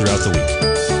updates throughout the week.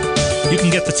 You can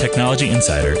get the Technology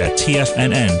Insider at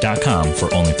TFNN.com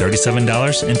for only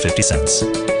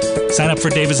 $37.50. Sign up for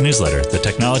David's newsletter, The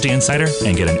Technology Insider,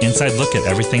 and get an inside look at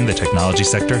everything the technology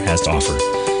sector has to offer.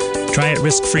 Try it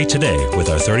risk-free today with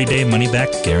our 30-day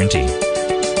money-back guarantee.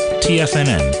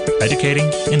 TFNN, educating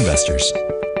investors.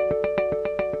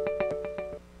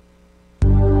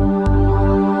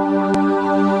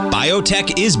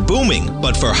 Biotech is booming,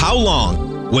 but for how long?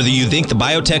 Whether you think the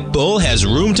biotech bull has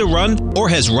room to run or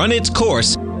has run its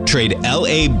course, trade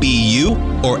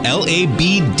LABU or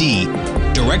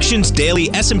LABD. Direction's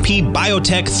daily S&P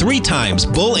Biotech 3 times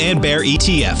bull and bear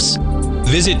ETFs.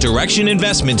 Visit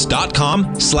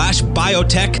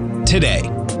directioninvestments.com/biotech today.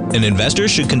 An investor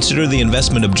should consider the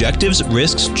investment objectives,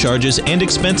 risks, charges, and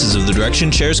expenses of the Direction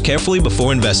shares carefully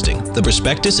before investing. The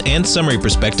prospectus and summary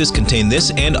prospectus contain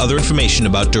this and other information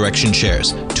about Direction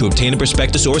shares. To obtain a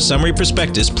prospectus or summary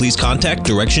prospectus, please contact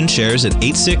Direction shares at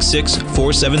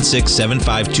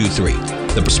 866-476-7523.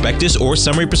 The prospectus or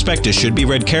summary prospectus should be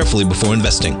read carefully before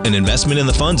investing. An investment in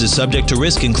the funds is subject to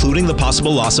risk, including the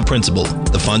possible loss of principal.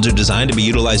 The funds are designed to be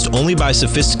utilized only by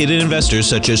sophisticated investors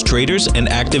such as traders and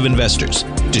active investors.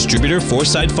 Distributor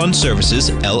Foresight Fund Services,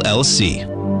 LLC.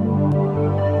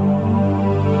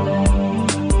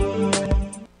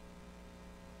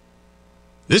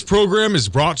 This program is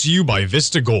brought to you by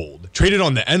Vista Gold, traded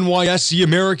on the NYSE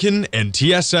American and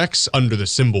TSX under the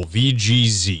symbol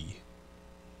VGZ.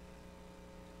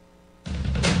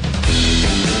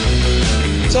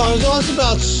 So I was asked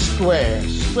about Square.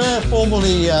 Square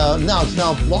formerly, now it's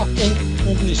now Blocking,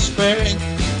 formerly Squaring.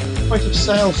 Point of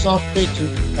sale software to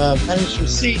manage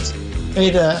receipts.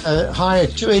 Made a high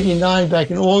at 289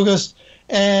 back in August,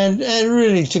 and it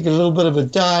really took a little bit of a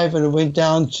dive, and it went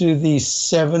down to the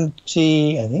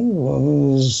 70, I think,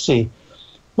 let's see,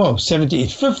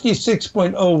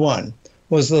 56.01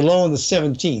 was the low on the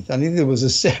 17th. I think there was a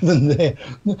 7 there.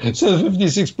 So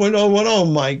 56.01, oh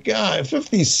my God,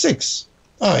 56.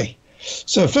 Aye.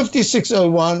 So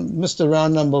 56.01, missed a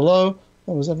round number low.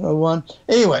 What was that, 01?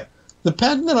 Anyway, the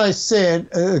pattern that I said,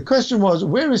 the question was,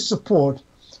 where is support?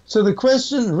 So the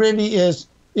question really is,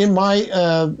 in my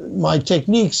my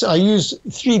techniques, I use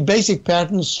 3 basic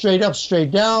patterns: straight up,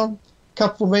 straight down,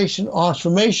 cup formation, arch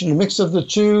formation, a mix of the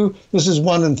two. This is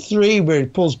 1 and 3, where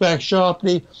it pulls back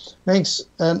sharply, makes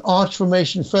an arch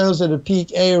formation, fails at a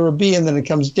peak A or a B, and then it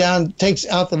comes down, takes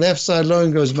out the left side low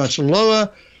and goes much lower.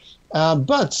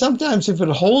 But sometimes if it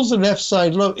holds the left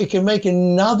side low, it can make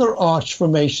another arch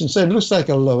formation. So it looks like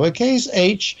a lowercase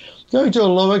h going to a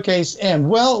lowercase m.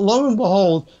 Well, lo and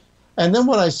behold, and then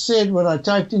what I said when I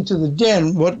typed into the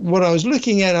den, what I was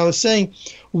looking at, I was saying,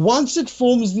 once it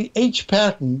forms the H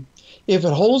pattern, if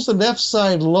it holds the left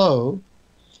side low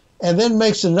and then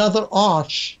makes another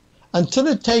arch until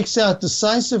it takes out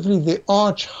decisively the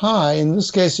arch high, in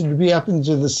this case it would be up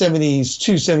into the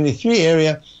 72, 73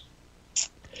 area,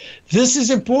 this is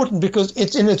important because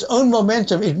it's in its own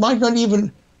momentum. It might not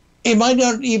even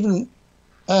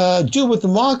do what the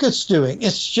market's doing.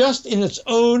 It's just in its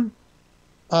own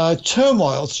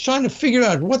turmoil. It's trying to figure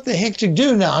out what the heck to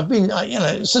do now. I've been,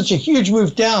 such a huge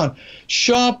move down,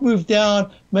 sharp move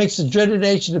down, makes the dreaded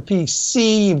H at the peak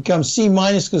C, becomes C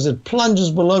minus because it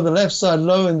plunges below the left side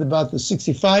low in about the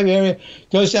 65 area,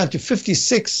 goes down to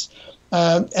 56.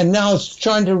 And now it's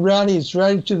trying to rally. It's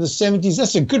rallied to the 70s.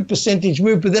 That's a good percentage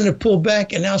move, but then it pulled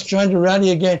back, and now it's trying to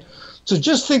rally again. So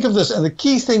just think of this. And the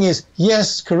key thing is,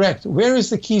 yes, correct. Where is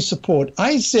the key support?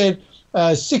 I said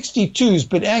 62s,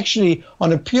 but actually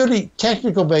on a purely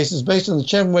technical basis, based on the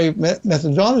Chapman wave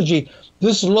methodology,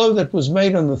 this low that was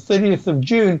made on the 30th of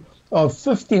June of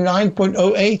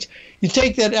 59.08, you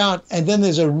take that out, and then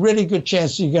there's a really good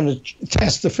chance you're going to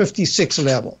test the 56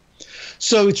 level.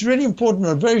 So it's really important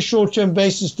on a very short-term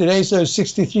basis. Today's those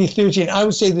 63.13. I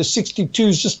would say the 62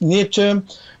 is just near-term.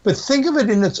 But think of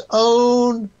it in its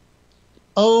own.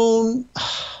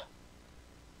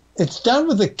 It's done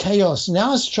with the chaos.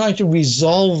 Now it's trying to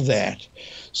resolve that.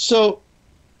 So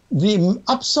the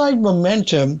upside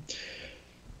momentum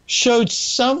showed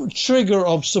some trigger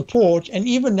of support, and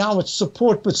even now it's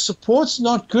support, but support's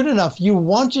not good enough. You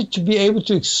want it to be able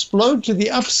to explode to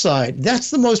the upside.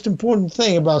 That's the most important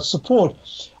thing about support.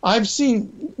 I've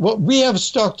seen we have a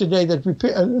stock today that we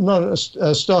not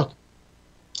a stock,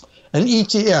 an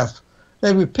ETF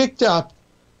that we picked up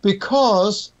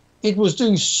because it was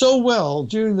doing so well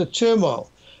during the turmoil.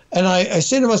 And I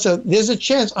said to myself, there's a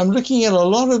chance. I'm looking at a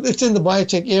lot of, it's in the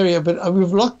biotech area, but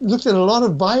we've looked at a lot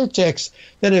of biotechs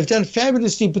that have done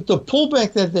fabulously, but the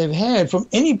pullback that they've had from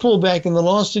any pullback in the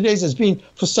last 2 days has been,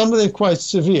 for some of them, quite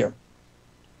severe.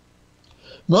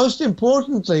 Most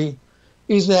importantly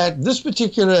is that this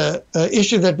particular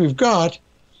issue that we've got,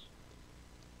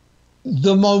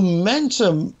 the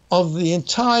momentum of the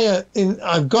entire,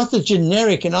 I've got the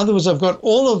generic. In other words, I've got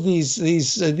all of these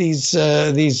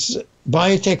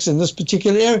biotechs in this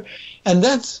particular area, and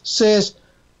that says,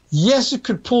 yes, it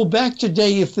could pull back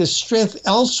today if there's strength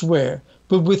elsewhere,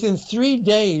 but within 3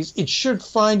 days, it should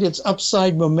find its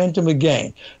upside momentum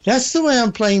again. That's the way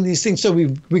I'm playing these things. So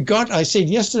I said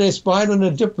yesterday, it's buying on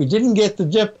a dip. We didn't get the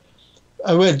dip.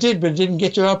 Well, it did, but it didn't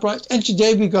get to our price. And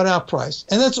today we got our price.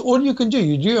 And that's all you can do.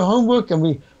 You do your homework,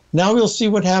 and now we'll see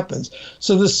what happens.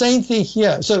 So the same thing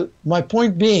here. So my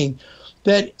point being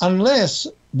that unless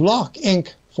Block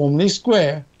Inc., formerly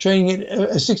Square, trading at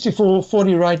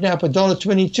 $64.40 right now for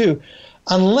 $1.22,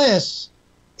 unless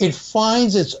it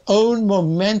finds its own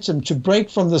momentum to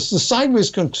break from this, the sideways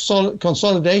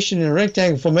consolidation in a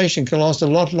rectangle formation can last a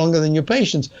lot longer than your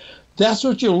patience. That's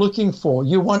what you're looking for.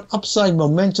 You want upside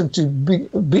momentum to be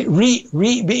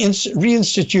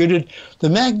reinstituted. The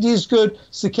MACD is good.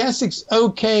 Stochastic's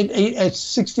okay at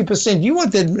 60%. You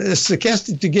want that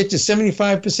stochastic to get to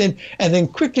 75% and then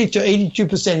quickly to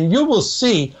 82%. And you will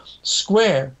see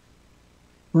Square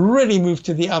really move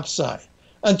to the upside.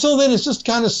 Until then, it's just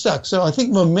kind of stuck. So I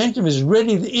think momentum is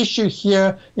really the issue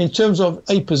here in terms of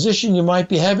a position you might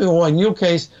be having, or in your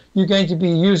case, you're going to be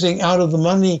using out of the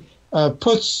money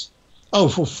puts. Oh,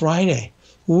 for Friday.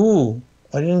 Ooh,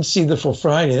 I didn't see the for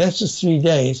Friday. That's just 3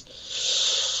 days.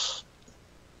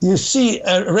 You see,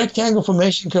 a rectangle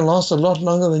formation can last a lot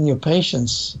longer than your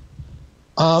patience.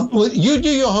 Well, you do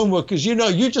your homework, because you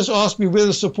just asked me where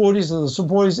the support is, and the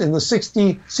support is in the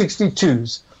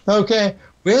 62s. Okay,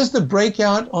 where's the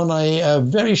breakout on a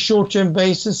very short-term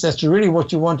basis? That's really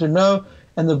what you want to know.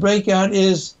 And the breakout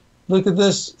is, look at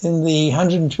this, in the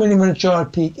 120-minute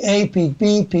chart, peak A, peak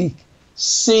B, peak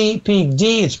C, peak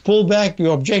D. It's pulled back.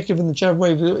 Your objective in the Chapman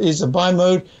wave is a buy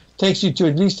mode. Takes you to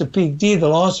at least a peak D. The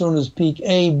last one is peak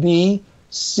A, B,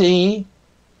 C,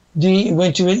 D. It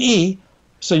went to an E.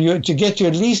 So to get to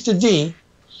at least a D,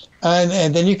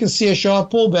 and then you can see a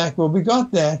sharp pullback. Well, we got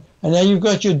that. And now you've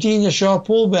got your D and a sharp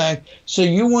pullback. So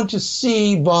you want to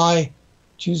see by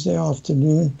Tuesday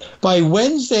afternoon, by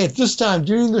Wednesday at this time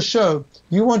during the show,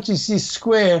 you want to see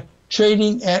Square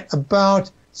trading at about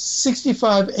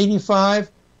 65.85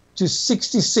 to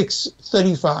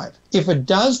 66.35. If it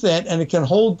does that and it can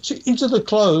hold into the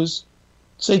close,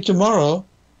 say tomorrow,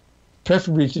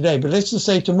 preferably today, but let's just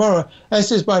say tomorrow, that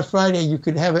says by Friday you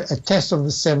could have a test of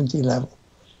the 70 level.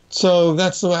 So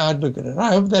that's the way I'd look at it.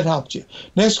 I hope that helped you.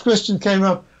 Next question came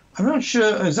up. I'm not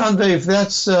sure, Zande, if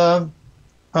that's,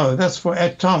 that's for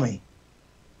Tommy.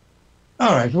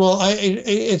 All right. Well,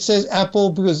 it says Apple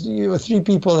because 3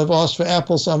 people have asked for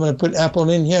Apple, so I'm going to put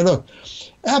Apple in here. Look,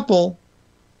 Apple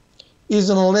is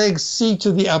in a leg C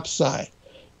to the upside.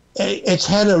 It's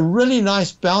had a really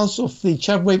nice bounce off the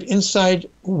Chapman wave inside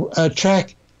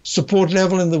track support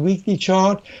level in the weekly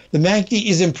chart. The MACD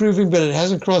is improving, but it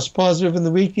hasn't crossed positive in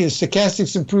the weekly. The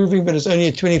stochastic's improving, but it's only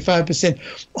at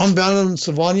 25%. On balance,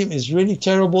 the volume is really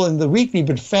terrible in the weekly,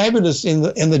 but fabulous in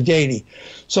the daily.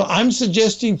 So I'm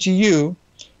suggesting to you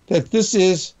that this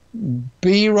is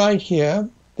B right here.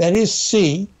 That is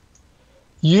C.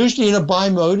 Usually in a buy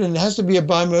mode, and it has to be a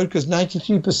buy mode because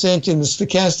 93% in the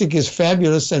stochastic is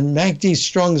fabulous, and MACD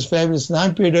strong is fabulous,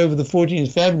 9 period over the 14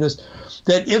 is fabulous.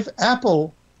 That if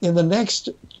Apple in the next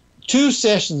 2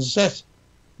 sessions, that's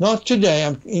not today,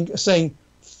 I'm saying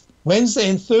Wednesday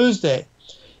and Thursday,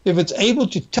 if it's able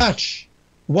to touch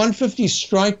 150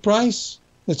 strike price,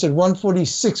 it's at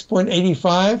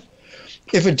 146.85.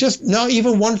 If it just, no,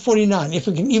 even 149, if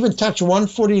it can even touch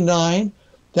 149,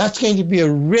 that's going to be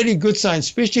a really good sign,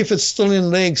 especially if it's still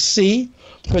in leg C.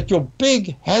 But your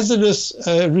big hazardous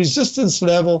resistance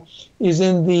level is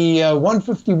in the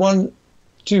 150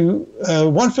 to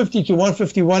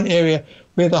 151 area,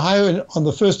 where the high on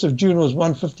the 1st of June was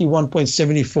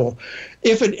 151.74.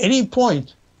 If at any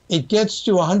point it gets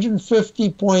to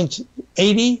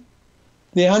 150.80,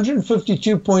 the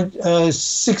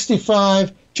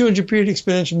 152.65 200 period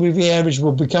exponential moving average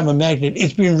will become a magnet.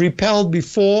 It's been repelled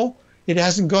before. It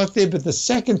hasn't got there, but the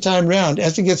second time round,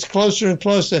 as it gets closer and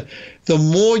closer, the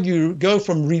more you go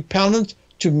from repellent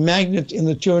to magnet in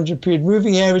the 200 period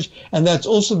moving average, and that's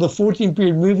also the 14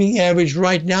 period moving average.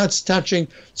 Right now it's touching.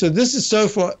 So this is so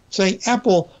far saying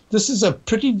Apple, this is a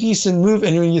pretty decent move.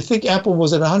 And when you think Apple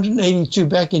was at 182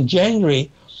 back in January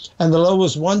and the low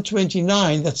was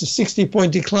 129, that's a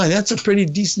 60-point decline. That's a pretty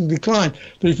decent decline.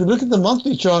 But if you look at the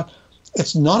monthly chart,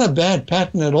 it's not a bad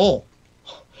pattern at all.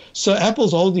 So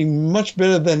Apple's holding much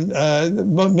better than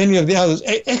many of the others.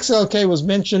 XLK was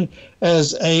mentioned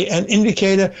as an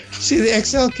indicator. See, the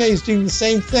XLK is doing the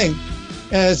same thing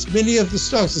as many of the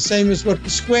stocks, the same as what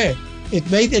Square. It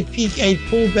made that peak 8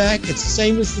 pullback. It's the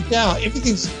same as the Dow.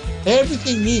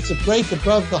 Everything needs a break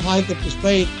above the high that was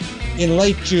made in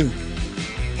late June.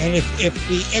 And if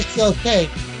the XLK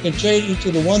can trade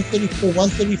into the 134,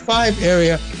 135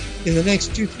 area in the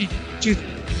next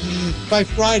by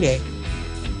Friday,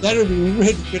 that would be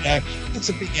really good action. That's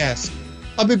a big ask.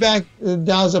 I'll be back.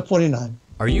 Dow's up 49.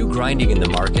 Are you grinding in the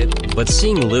market, but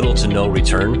seeing little to no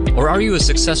return? Or are you a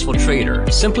successful trader,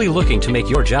 simply looking to make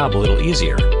your job a little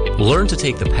easier? Learn to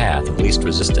take the path of least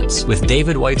resistance with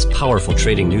David White's powerful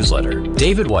trading newsletter.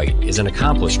 David White is an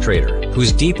accomplished trader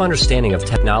whose deep understanding of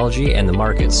technology and the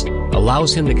markets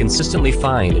allows him to consistently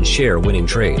find and share winning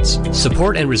trades.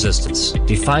 Support and resistance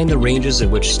define the ranges in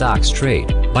which stocks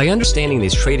trade. By understanding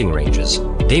these trading ranges,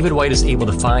 David White is able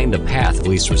to find the path of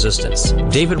least resistance.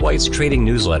 David White's trading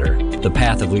newsletter, The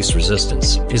Path of Least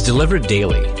Resistance, is delivered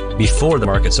daily before the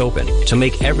markets open to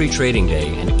make every trading day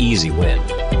an easy win.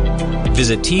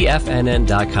 Visit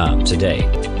TFNN.com today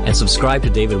and subscribe to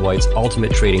David White's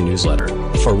Ultimate Trading Newsletter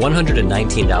for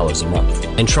 $119 a month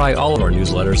and try all of our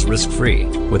newsletters risk-free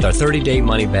with our 30-day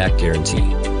money-back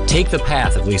guarantee. Take the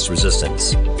path of least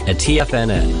resistance at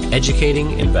TFNN,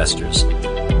 educating investors.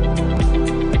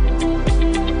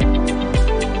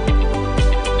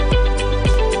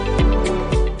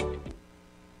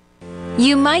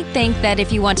 You might think that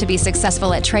if you want to be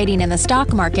successful at trading in the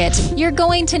stock market, you're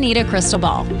going to need a crystal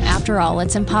ball. After all,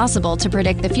 it's impossible to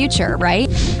predict the future, right?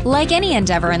 Like any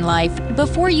endeavor in life,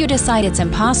 before you decide it's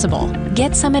impossible,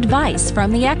 get some advice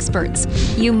from the experts.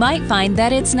 You might find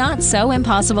that it's not so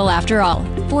impossible after all.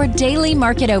 For daily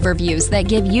market overviews that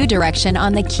give you direction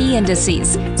on the key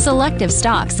indices, selective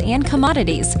stocks, and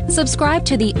commodities, subscribe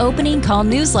to the Opening Call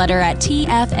newsletter at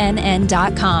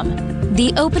TFNN.com.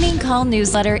 The Opening Call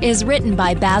newsletter is written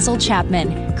by Basil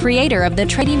Chapman, creator of the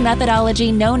trading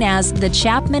methodology known as the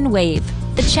Chapman Wave.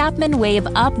 The Chapman Wave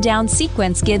up-down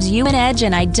sequence gives you an edge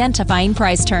in identifying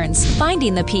price turns,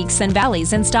 finding the peaks and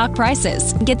valleys in stock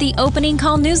prices. Get the Opening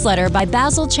Call newsletter by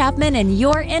Basil Chapman in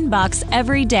your inbox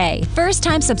every day.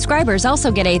 First-time subscribers also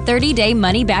get a 30-day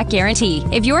money-back guarantee.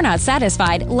 If you're not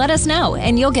satisfied, let us know,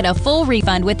 and you'll get a full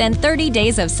refund within 30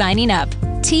 days of signing up.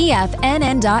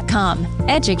 TFNN.com,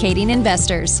 educating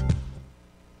investors.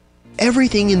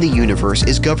 Everything in the universe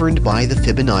is governed by the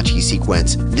Fibonacci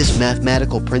sequence. This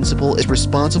mathematical principle is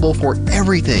responsible for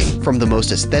everything from the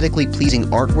most aesthetically pleasing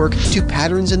artwork to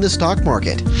patterns in the stock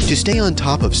market. To stay on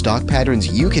top of stock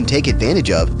patterns you can take advantage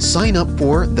of, sign up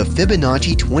for the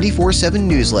Fibonacci 24/7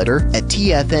 newsletter at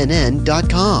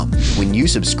TFNN.com. When you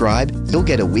subscribe, you'll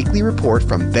get a weekly report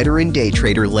from veteran day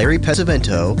trader Larry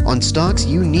Pesavento on stocks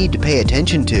you need to pay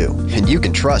attention to. And you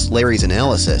can trust Larry's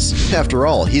analysis. After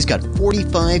all, he's got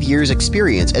 45 years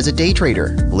experience as a day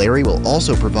trader. Larry will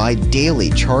also provide daily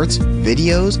charts,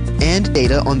 videos, and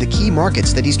data on the key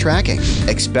markets that he's tracking.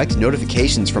 Expect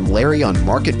notifications from Larry on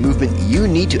market movement you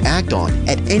need to act on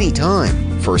at any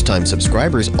time. First-time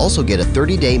subscribers also get a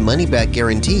 30-day money-back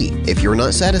guarantee. If you're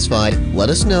not satisfied, let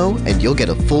us know and you'll get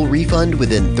a full refund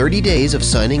within 30 days of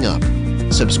signing up.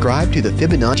 Subscribe to the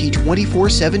Fibonacci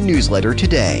 24/7 newsletter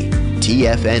today.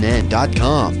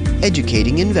 TFNN.com,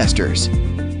 educating investors.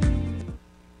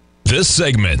 This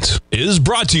segment is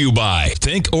brought to you by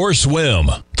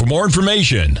Thinkorswim. For more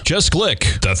information, just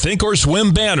click the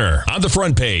Thinkorswim banner on the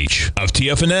front page of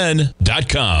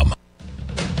TFNN.com.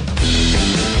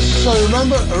 So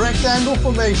remember, a rectangle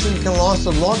formation can last a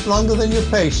lot longer than your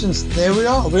patience. There we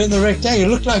are. We're in the rectangle. It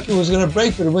looked like it was going to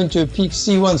break, but it went to a peak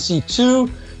C1, C2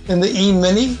 in the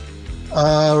E-mini.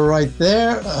 Right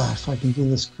there. If I can do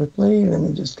this quickly, let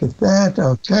me just get that.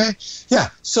 Okay. Yeah.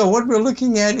 So what we're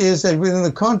looking at is that within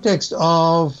the context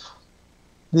of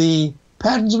the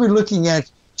patterns we're looking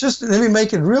at, just let me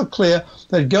make it real clear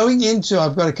that going into,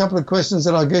 I've got a couple of questions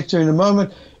that I'll get to in a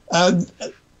moment.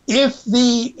 If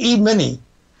the E-mini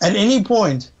at any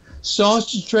point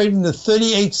starts to trade in the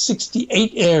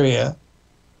 38.68 area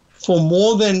for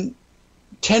more than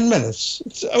 10 minutes,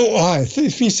 it's higher,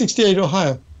 368 or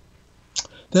higher,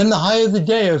 then the high of the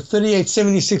day of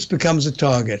 38.76 becomes a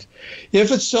target.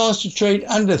 If it starts to trade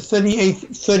under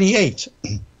 38.38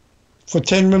 for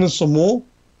 10 minutes or more,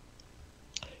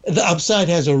 the upside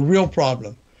has a real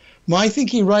problem. My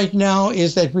thinking right now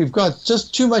is that we've got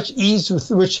just too much ease with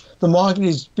which the market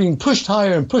is being pushed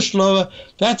higher and pushed lower.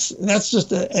 That's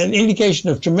just an indication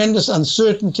of tremendous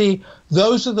uncertainty.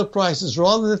 Those are the prices.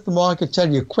 Rather than the market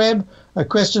tell you Queb, a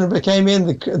question that came in,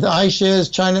 the iShares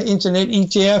China Internet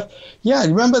ETF. Yeah,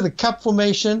 remember the cup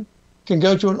formation can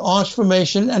go to an arch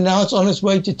formation, and now it's on its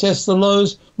way to test the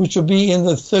lows, which will be in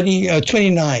the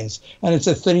 29s, and it's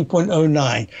at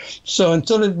 30.09. So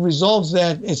until it resolves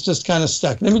that, it's just kind of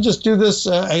stuck. Let me just do this.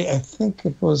 I think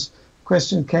it was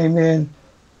question came in.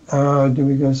 Do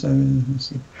we go? Let's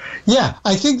see. Yeah,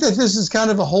 I think that this is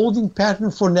kind of a holding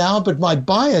pattern for now, but my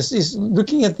bias is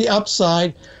looking at the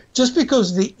upside just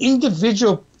because the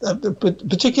individual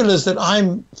particulars that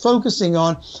I'm focusing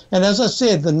on. And as I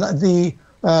said, the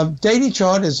daily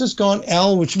chart has just gone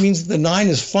L, which means the 9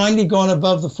 has finally gone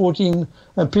above the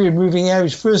 14-period moving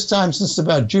average, first time since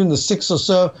about June the 6th or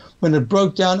so, when it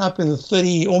broke down up in the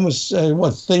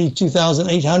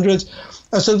 32,800s.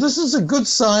 So this is a good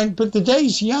sign, but the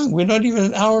day's young. We're not even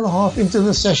an hour and a half into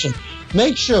the session.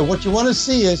 Make sure what you want to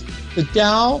see is the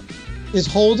Dow is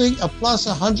holding a plus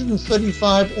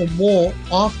 135 or more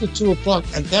after 2 o'clock,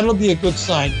 and that'll be a good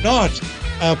sign, not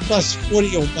plus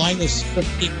 40 or minus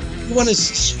 50. You want to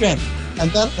see strength,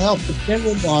 and that'll help the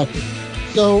general market.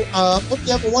 So hope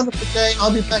you have a wonderful day.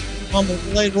 I'll be back in the comments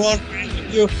later on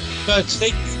with you. But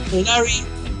stay tuned for Larry,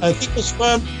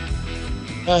 Thinkorswim,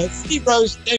 Steve Rose,